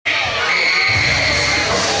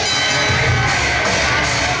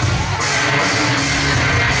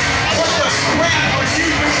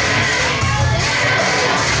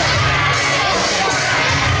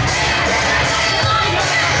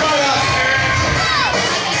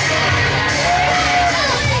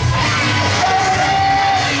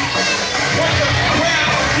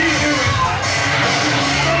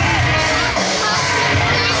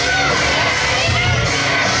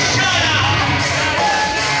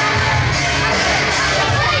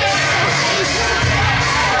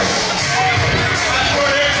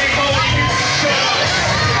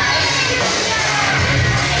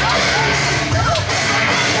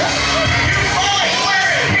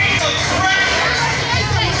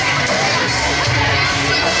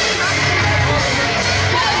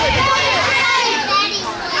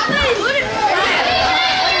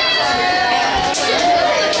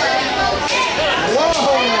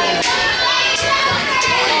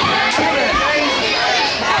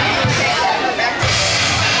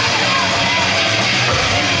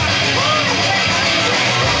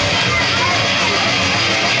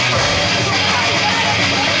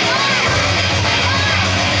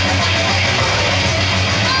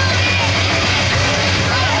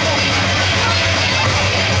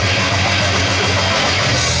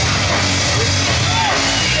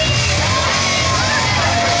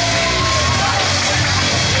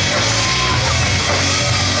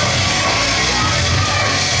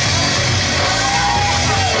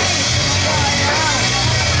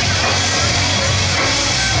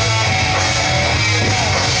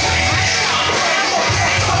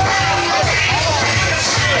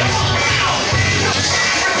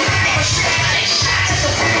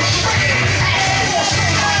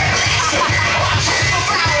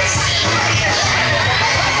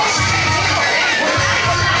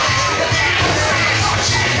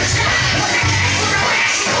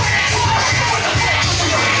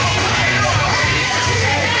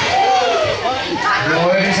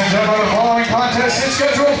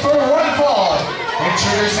scheduled for one fall.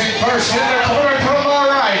 Introducing first in the corner to my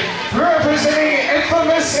right, representing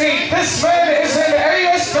Infamous Inc. This man is an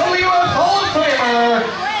ASWF Hall of Famer,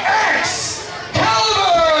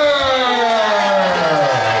 Kaliber!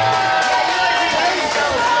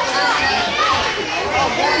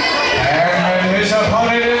 And his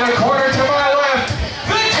opponent in the corner to my left,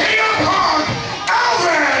 the King of Punk,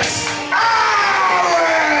 Elvis!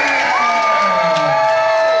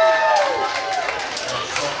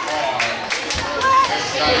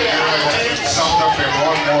 Summed up in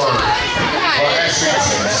one word. Well, actually,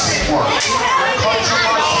 it's in C-word.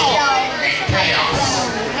 Controversy and chaos.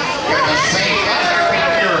 We're the same every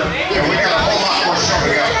year, and we got a whole lot more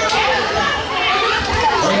showing up.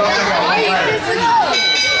 We also got one letter.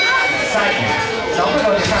 Excitement. So I'm going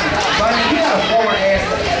to go to something. But you got a former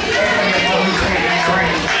ASWF who's standing in the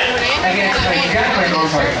ring against a kid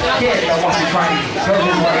that wants to try and go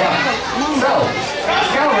his way up. So,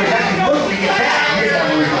 Kaliber is actually looking to get back to his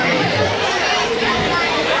original game.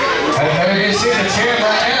 And you see the champ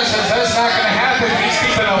right now says that's not going to happen. He's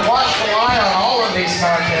keeping a watchful eye on all of these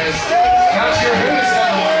contests. Not sure who's going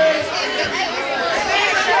to win.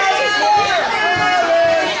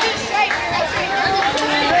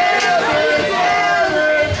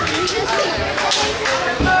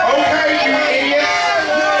 Okay, you idiot.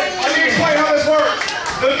 Let me explain how this works.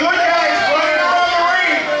 The good guys running around the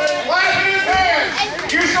ring, laughing his hands.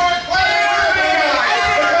 You start laughing at the big guy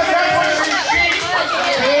because that's what she cheats.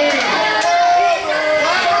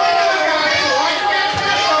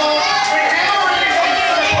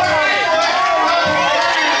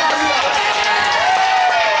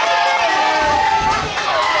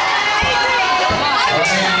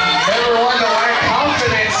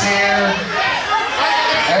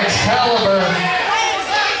 Kaliber,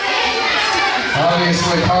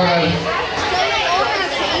 obviously part of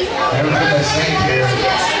everything that's named here.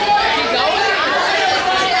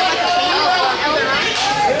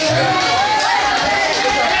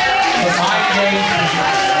 The mind game,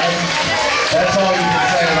 that's all you can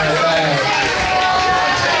say about that.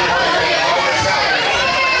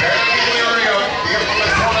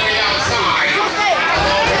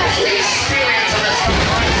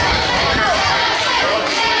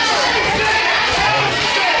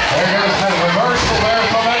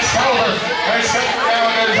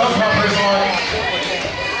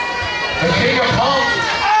 The King of Punk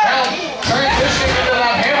now transitioning into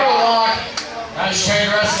that hammer lock. Nice chain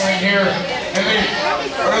wrestling here in the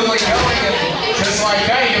early going, and just like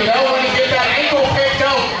that, you know when you get that ankle picked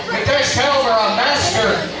up, it takes Kaliber a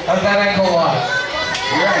master of that ankle lock.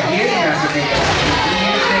 You're right, he is a master pick up. He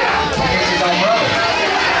used it against his own brother.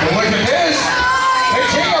 But look at this. The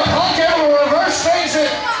King of Punk able to reverse things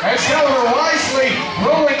it as Kaliber wisely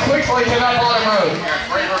rolling quickly to that bottom road. Yeah,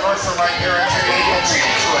 great reversal right there into the eagle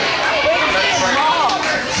chancellor.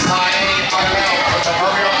 Sliding out of bounds with the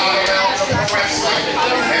proverbial out of bounds of pro wrestling.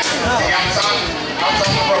 And the outside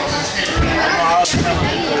the ropes is speaking.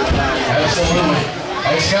 Absolutely.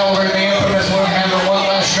 As Kaliber, the infamous one, handle one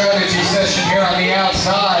last strategy session here on the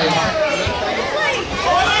outside.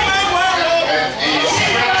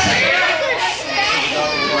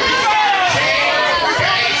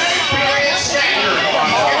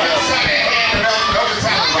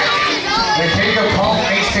 The King of Punk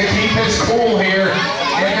needs to keep his cool here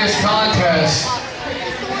in this contest.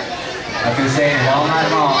 I've been saying it all night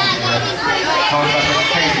long. Talking about this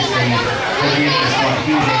previously. He'll be in this one.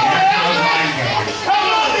 He's a natural mind game.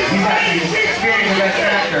 He's actually experienced the best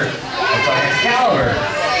actor. That's why it's Kaliber,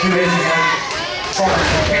 who is a former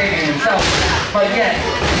companion himself. But yet,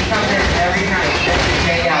 he comes in every night, every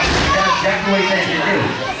day out. He does exactly what he says to do.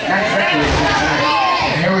 That's exactly what he's doing tonight.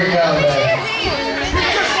 And here we go,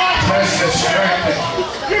 test the strength.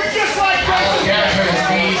 Down to his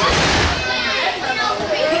knees.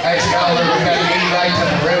 Kaliber with that knee right to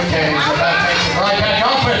the rib cage. That takes him right back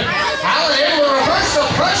off it. Allen able to reverse the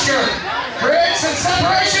pressure. Creates some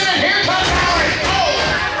separation, and here comes Allen.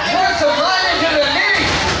 Works him right into the knee.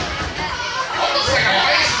 Almost like a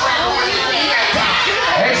face grabber with the knee that time.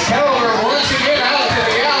 Kaliber once again out to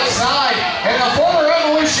the outside, and the former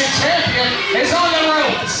Evolution champion is on the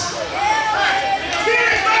ropes.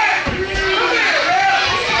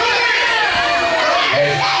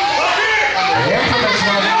 The infamous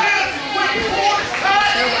one.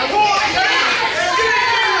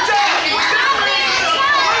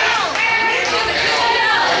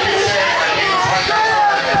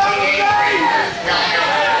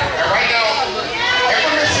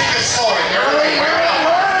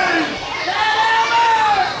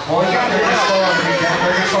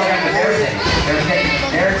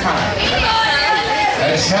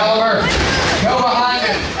 Kaliber, go behind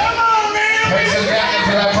him. Takes him down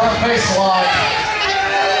into that front face lock.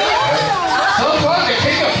 So far, the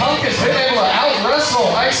King of Punk has been able to out-wrestle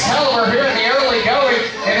Kaliber here in the early going,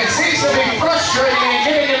 and it seems to be frustrating and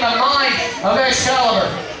getting in the mind of Kaliber.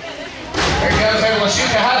 There he goes, able to shoot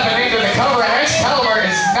the half and into the cover. Kaliber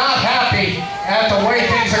is not happy at the way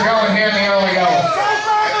things are going here in the early going.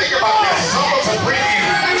 Think about this. It's almost a preview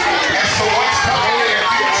as to what's coming in the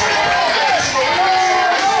future.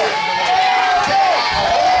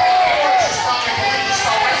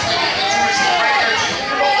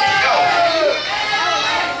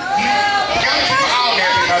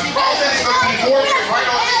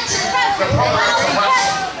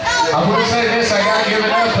 I will say this, I gotta give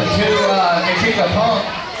it up to the King of Punk.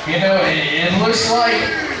 You know, it looks like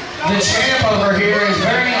the champ over here is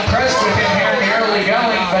very impressed with him here in the early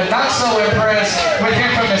going, but not so impressed with him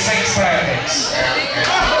from the Saints tactics. Look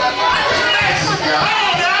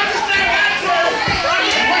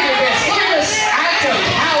at this act of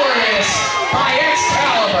cowardice by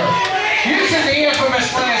Kaliber. Using the infamous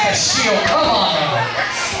one as a shield, come on now.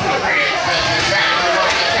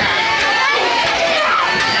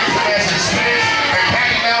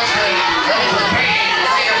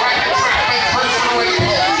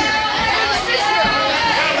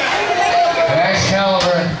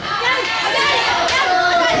 Kaliber.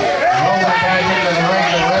 Rolling back into the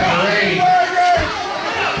ring, the referee.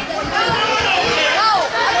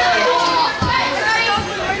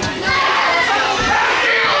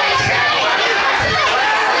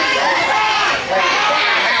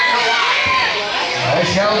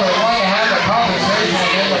 Kaliber wanting to have a conversation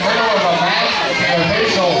in the middle of a match with the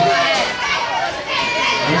official.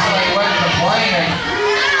 He's like, wasn't complaining.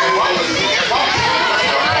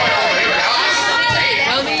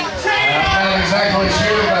 Exactly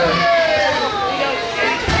sure, but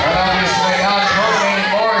obviously not smoking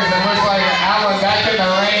anymore. It looks like Allen back in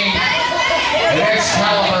the ring. And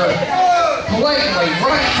Kaliber blatantly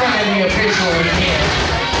right in front of the official again.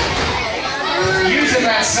 Using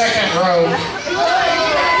that second rope.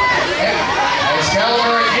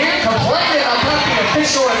 Kaliber again complaining about the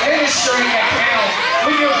official administering the count.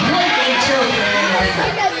 When you're blatantly choking an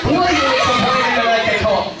individual. Blatantly complaining about the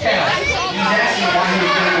count. He's asking why he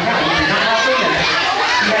was doing the count. He did not have to do that.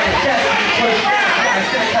 He had to test and he pushed down. I was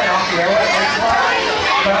going to cut off the airway.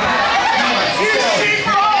 But I'm not. He had a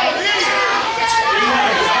count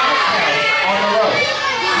on the rope.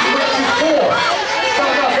 He went to 4. So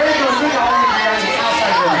no, there's no good already on the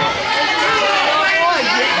outside of the ring.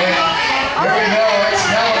 Here we go,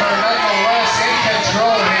 Kaliber nonetheless in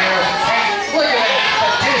control here. And look at that, the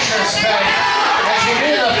disrespect. As you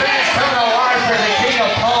knew the fans coming alive for the King of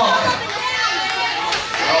Punk.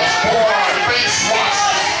 Those 4 face washes.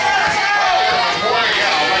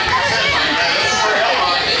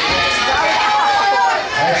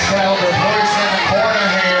 Kaliber Bruce in the corner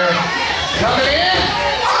here. Coming in.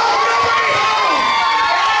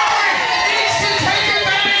 Needs to take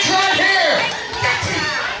advantage right here.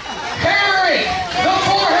 Hammering the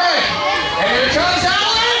forehead. And here comes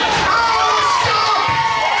Allen.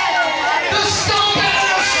 The stomp and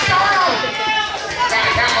the sternum. Got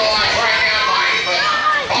to capitalize right now, Mike, but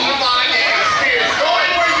bottom line is, Spears,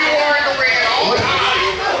 going where you are in the ring at all times.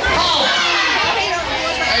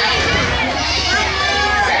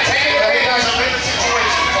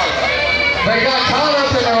 They got caught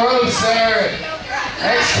up in the ropes there.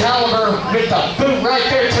 Kaliber with the boot right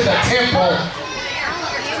there to the temple.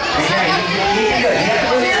 Okay, he did good. He had to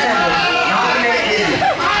really simple. Not to make it easy.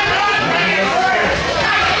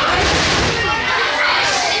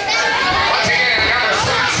 Once again, another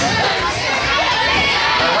switch.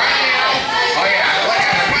 But right now, oh yeah, look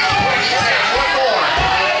at him. He's putting down one more.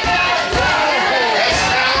 That's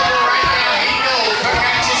Kaliber right now. He knows the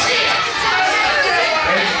match is here.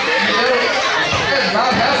 And, you know, he's not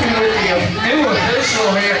happy with the new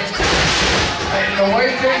official here. And the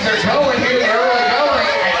way things are going here, the early going,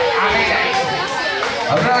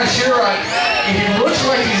 I'm not sure. He looks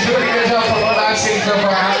like he's doing a good job from what I've seen so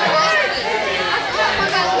far. Another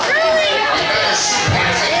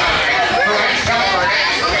suplex at time. Kaliber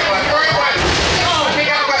next. Look at what. Oh, he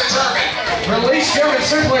got by the German. Release German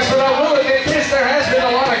suplex, but I will admit this, there has been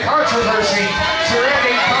a lot of controversy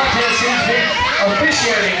surrounding contests he's been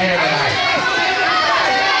officiating here tonight.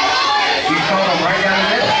 You called him right down the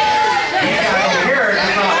middle. These guys over here are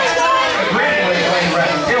just not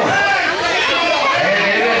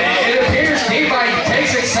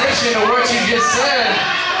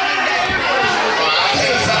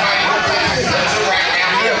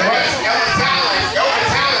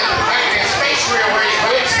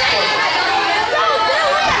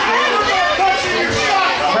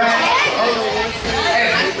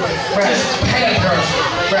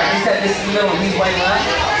this is the middle he's way left.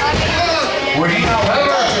 Were you not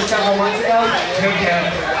over just several months ago? Hey now.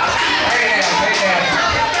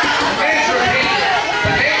 The manager opinion. The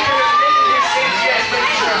manager of this CGS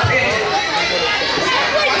manager opinion.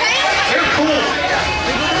 They're cool.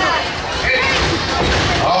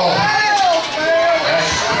 Oh.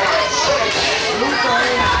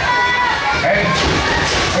 And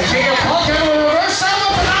King of Punk in a reverse slam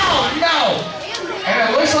up and out. No. And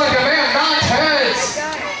it looks like the man knocked heads.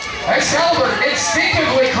 Kaliber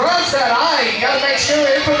instinctively grabs that eye. You gotta make sure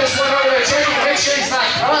if this went over the